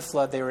before the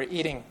flood, they were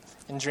eating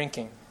and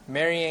drinking,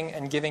 marrying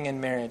and giving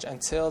in marriage,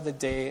 until the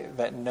day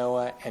that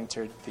Noah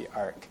entered the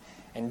ark,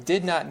 and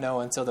did not know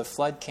until the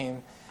flood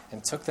came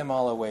and took them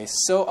all away.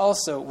 So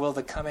also will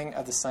the coming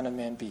of the Son of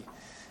Man be.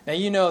 Now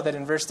you know that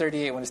in verse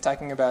 38, when it's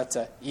talking about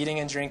eating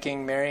and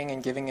drinking, marrying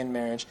and giving in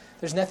marriage,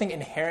 there's nothing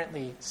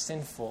inherently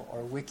sinful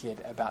or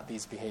wicked about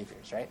these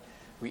behaviors, right?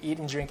 We eat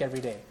and drink every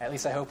day. At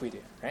least I hope we do,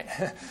 right?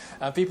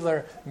 People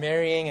are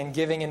marrying and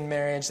giving in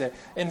marriage.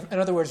 In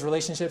other words,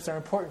 relationships are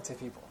important to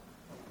people.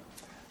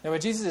 Now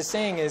what Jesus is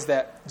saying is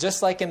that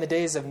just like in the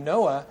days of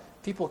Noah,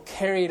 people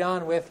carried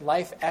on with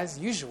life as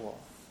usual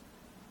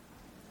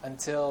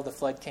until the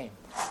flood came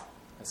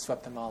and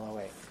swept them all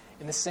away.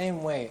 In the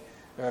same way,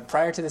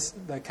 prior to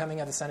the coming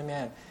of the Son of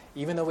Man,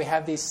 even though we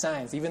have these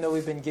signs, even though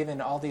we've been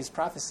given all these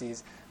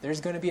prophecies, there's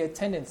going to be a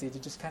tendency to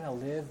just kind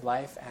of live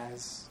life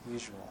as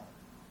usual.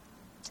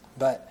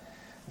 But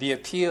the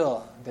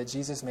appeal that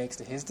Jesus makes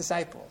to his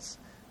disciples,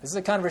 this is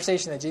a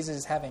conversation that Jesus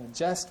is having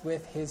just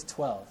with his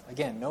 12.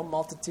 Again, no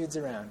multitudes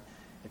around.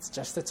 It's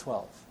just the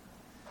 12.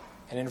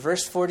 And in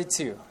verse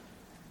 42,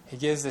 he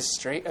gives this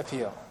straight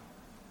appeal.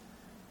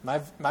 My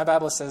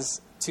Bible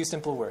says two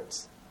simple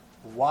words.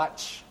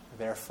 Watch,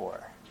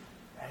 therefore.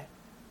 Right?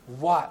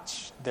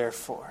 Watch,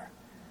 therefore.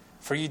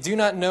 For you do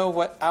not know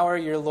what hour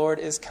your Lord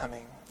is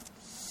coming.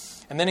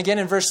 And then again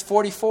in verse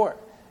 44.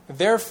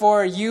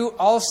 Therefore, you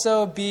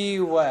also be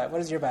what? What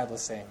does your Bible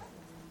say?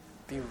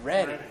 Be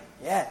ready.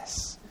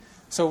 Yes.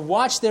 So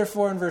watch,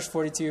 therefore, in verse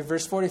 42.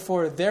 Verse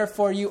 44,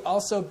 therefore, you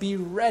also be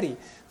ready,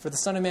 for the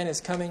Son of Man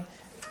is coming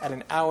at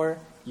an hour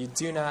you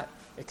do not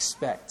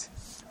expect.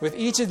 With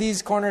each of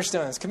these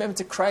cornerstones, commitment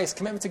to Christ,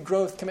 commitment to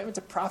growth, commitment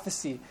to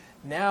prophecy,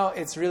 now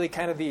it's really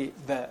kind of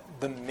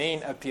the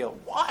main appeal.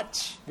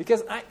 Watch,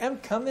 because I am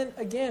coming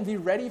again. Be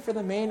ready for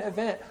the main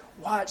event.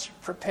 Watch,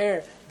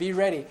 prepare, be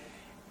ready.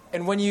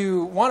 And when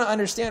you want to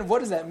understand, what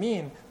does that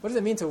mean? What does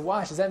it mean to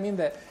watch? Does that mean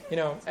that,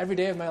 every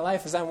day of my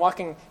life as I'm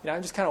walking,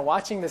 I'm just kind of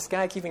watching the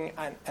sky, keeping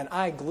an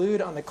eye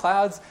glued on the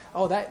clouds?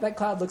 Oh, that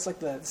cloud looks like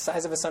the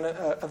size of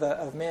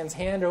a man's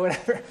hand or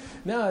whatever.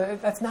 No,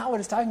 that's not what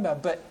it's talking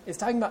about. But it's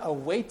talking about a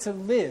way to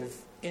live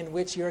in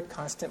which you're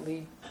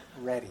constantly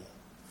ready.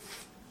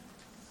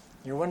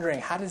 You're wondering,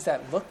 how does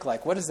that look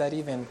like? What does that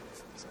even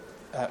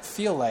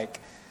feel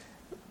like?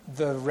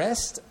 The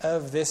rest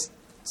of this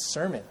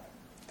sermon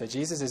that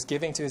Jesus is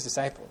giving to his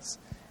disciples,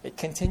 it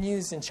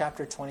continues in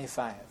chapter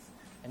 25.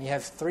 And you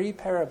have 3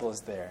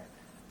 parables there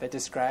that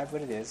describe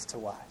what it is to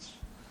watch.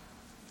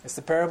 It's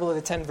the parable of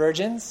the 10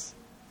 virgins.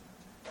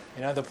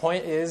 The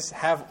point is,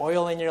 have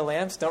oil in your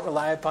lamps. Don't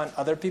rely upon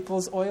other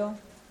people's oil.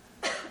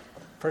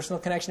 Personal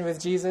connection with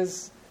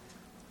Jesus,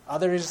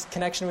 others'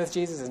 connection with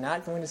Jesus is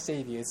not going to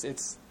save you.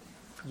 It's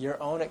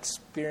your own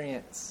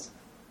experience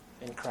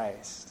in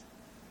Christ.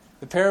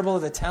 The parable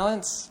of the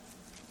talents,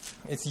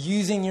 it's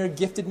using your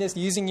giftedness,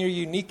 using your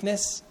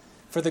uniqueness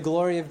for the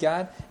glory of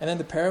God. And then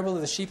the parable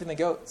of the sheep and the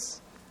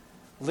goats,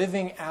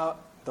 living out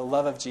the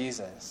love of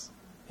Jesus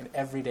in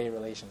everyday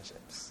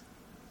relationships.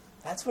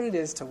 That's what it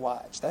is to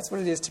watch. That's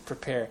what it is to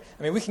prepare.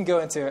 I mean, we can go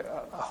into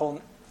a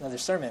whole other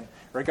sermon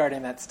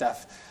regarding that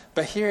stuff.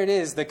 But here it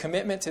is. The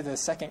commitment to the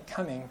second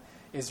coming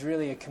is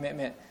really a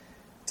commitment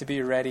to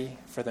be ready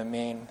for the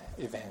main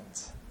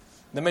event.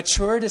 The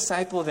mature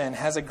disciple then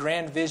has a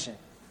grand vision,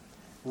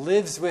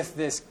 lives with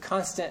this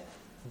constant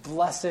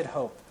blessed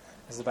hope,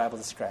 as the Bible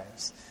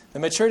describes. The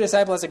mature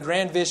disciple has a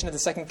grand vision of the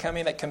second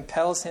coming that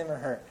compels him or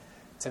her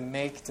to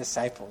make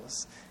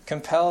disciples,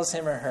 compels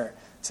him or her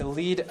to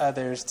lead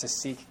others to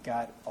seek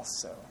God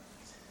also.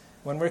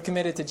 When we're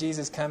committed to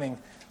Jesus coming,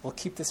 we'll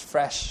keep this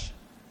fresh.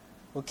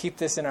 We'll keep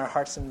this in our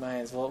hearts and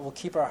minds. We'll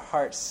keep our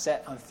hearts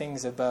set on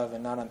things above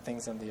and not on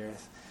things on the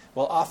earth.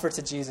 We'll offer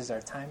to Jesus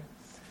our time,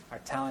 our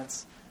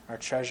talents, our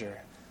treasure.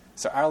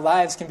 So our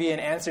lives can be an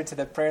answer to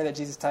the prayer that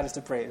Jesus taught us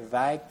to pray.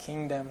 Thy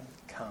kingdom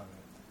come,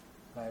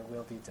 thy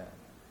will be done.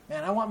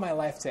 Man, I want my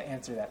life to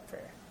answer that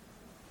prayer,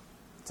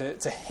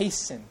 to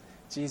hasten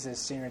Jesus'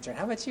 soon return.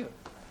 How about you?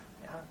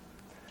 Yeah.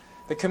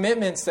 The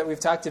commitments that we've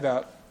talked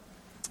about,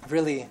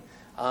 really,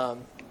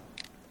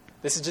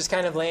 this is just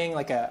kind of laying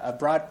like a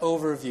broad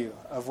overview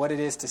of what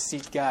it is to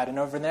seek God. And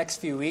over the next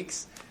few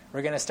weeks,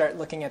 we're going to start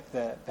looking at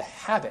the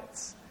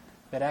habits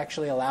that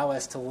actually allow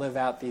us to live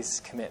out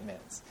these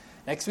commitments.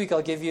 Next week,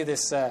 I'll give you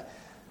this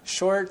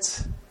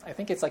short, I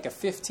think it's like a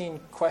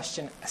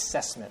 15-question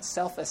assessment,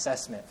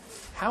 self-assessment.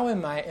 How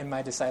am I in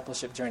my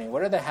discipleship journey?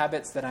 What are the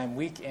habits that I'm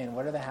weak in?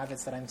 What are the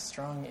habits that I'm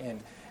strong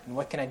in? And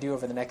what can I do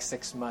over the next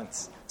 6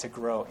 months to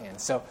grow in?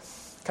 So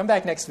come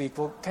back next week.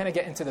 We'll kind of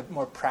get into the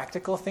more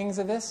practical things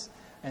of this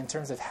in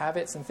terms of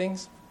habits and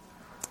things.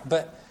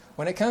 But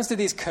when it comes to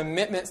these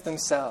commitments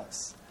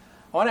themselves,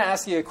 I want to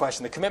ask you a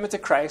question. The commitment to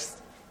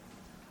Christ,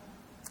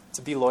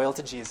 to be loyal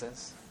to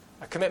Jesus.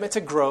 A commitment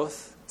to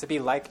growth, to be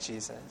like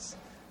Jesus.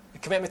 A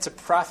commitment to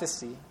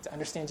prophecy, to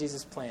understand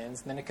Jesus'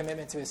 plans. And then a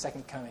commitment to his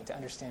second coming, to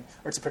understand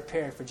or to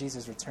prepare for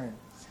Jesus' return.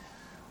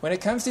 When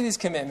it comes to these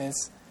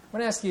commitments, I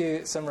want to ask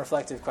you some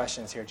reflective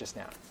questions here just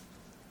now.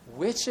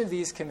 Which of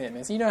these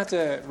commitments, you don't have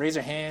to raise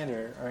your hand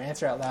or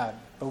answer out loud,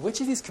 but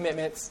which of these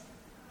commitments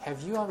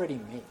have you already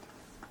made?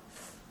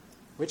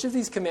 Which of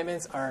these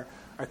commitments are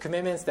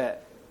commitments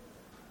that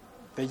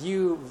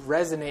you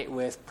resonate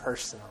with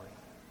personally?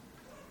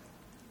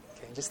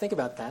 Okay, just think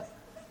about that.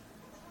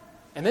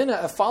 And then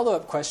a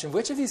follow-up question,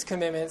 which of these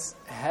commitments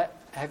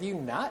have you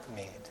not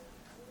made?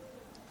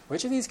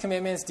 Which of these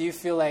commitments do you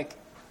feel like,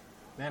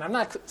 man, I'm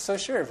not so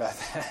sure about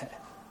that?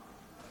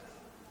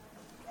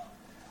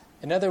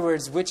 In other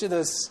words, which of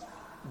those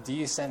do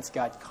you sense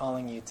God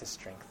calling you to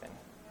strengthen?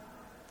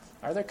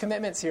 Are there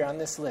commitments here on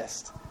this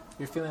list?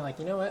 You're feeling like,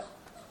 you know what?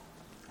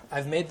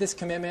 I've made this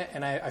commitment,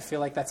 and I feel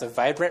like that's a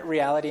vibrant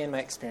reality in my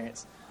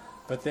experience.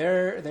 But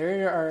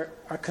there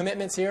are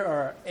commitments here,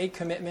 or a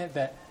commitment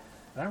that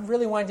I'm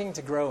really wanting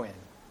to grow in.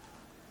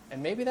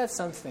 And maybe that's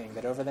something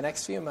that over the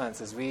next few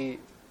months, as we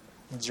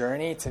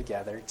journey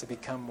together to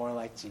become more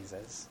like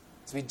Jesus,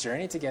 as we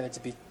journey together to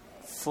be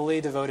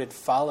fully devoted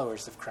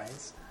followers of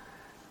Christ,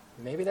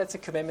 maybe that's a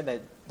commitment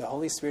that the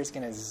Holy Spirit's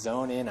going to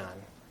zone in on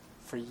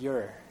for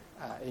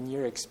in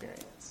your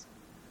experience.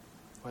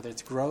 Whether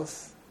it's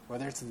growth,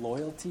 whether it's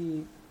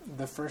loyalty,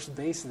 the first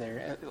base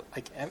there.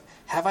 Like,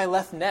 have I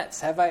left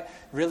nets? Have I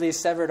really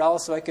severed all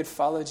so I could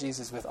follow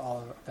Jesus with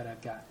all that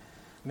I've got?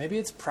 Maybe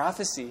it's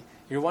prophecy.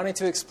 You're wanting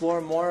to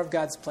explore more of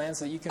God's plan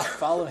so that you can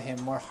follow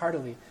him more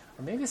heartily.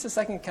 Or maybe it's the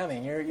second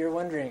coming. You're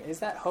wondering, is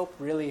that hope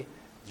really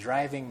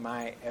driving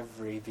my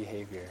every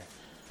behavior?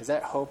 Is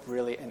that hope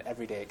really an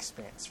everyday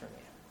experience for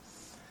me?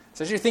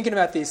 So as you're thinking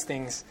about these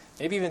things,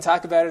 maybe even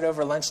talk about it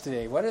over lunch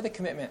today. What are the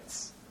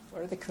commitments?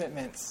 What are the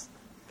commitments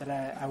that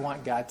I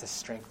want God to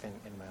strengthen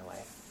in my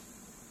life?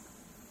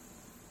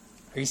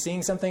 Are you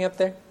seeing something up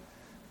there?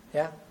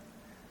 Yeah?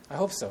 I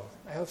hope so.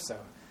 I hope so.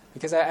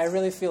 Because I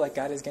really feel like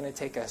God is going to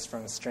take us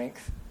from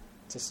strength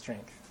to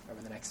strength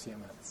over the next few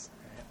months.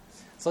 All right?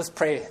 So let's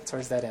pray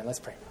towards that end. Let's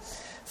pray.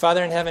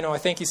 Father in heaven, I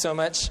thank you so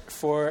much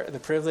for the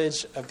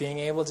privilege of being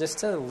able just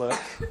to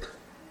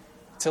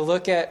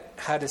look at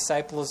how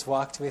disciples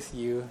walked with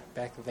you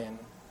back then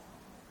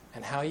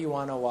and how you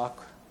want to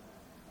walk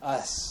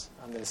us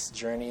on this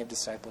journey of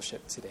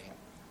discipleship today.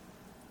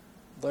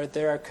 Lord,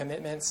 there are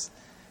commitments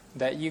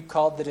that you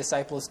called the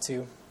disciples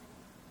to,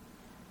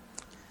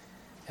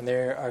 and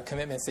there are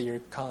commitments that you're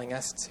calling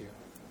us to.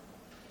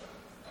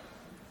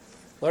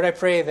 Lord, I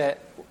pray that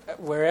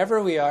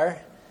wherever we are,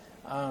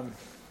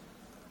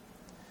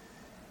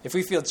 if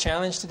we feel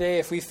challenged today,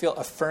 if we feel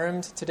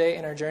affirmed today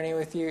in our journey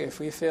with you, if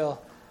we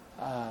feel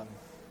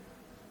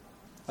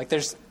like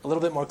there's a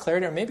little bit more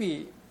clarity or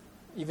maybe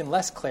even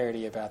less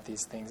clarity about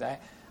these things, I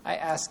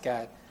ask,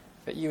 God,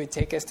 that you would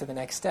take us to the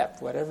next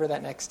step, whatever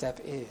that next step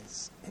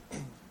is.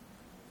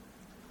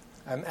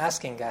 I'm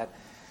asking, God,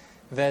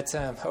 that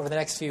over the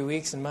next few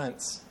weeks and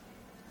months,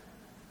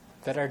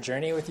 that our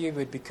journey with you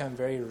would become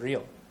very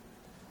real.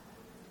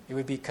 It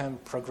would become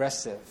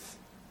progressive.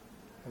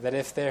 That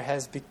if there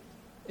has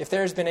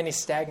been any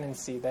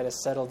stagnancy that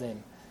has settled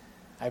in,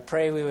 I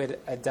pray we would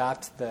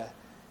adopt the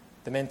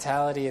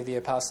mentality of the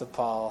Apostle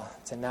Paul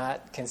to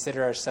not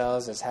consider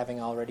ourselves as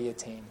having already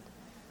attained,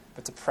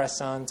 but to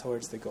press on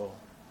towards the goal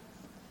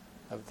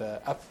of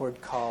the upward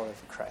call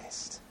of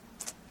Christ.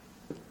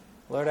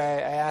 Lord, I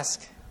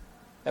ask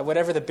that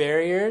whatever the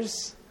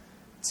barriers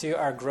to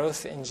our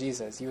growth in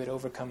Jesus, you would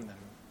overcome them.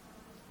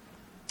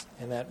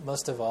 And that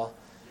most of all,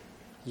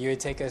 you would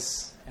take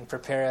us and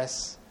prepare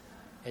us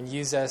and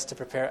use us to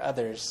prepare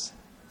others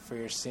for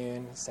your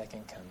soon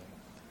second coming.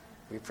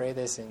 We pray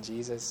this in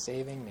Jesus'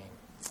 saving name.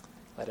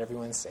 Let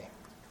everyone say,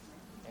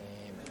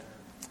 Amen.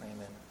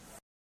 Amen.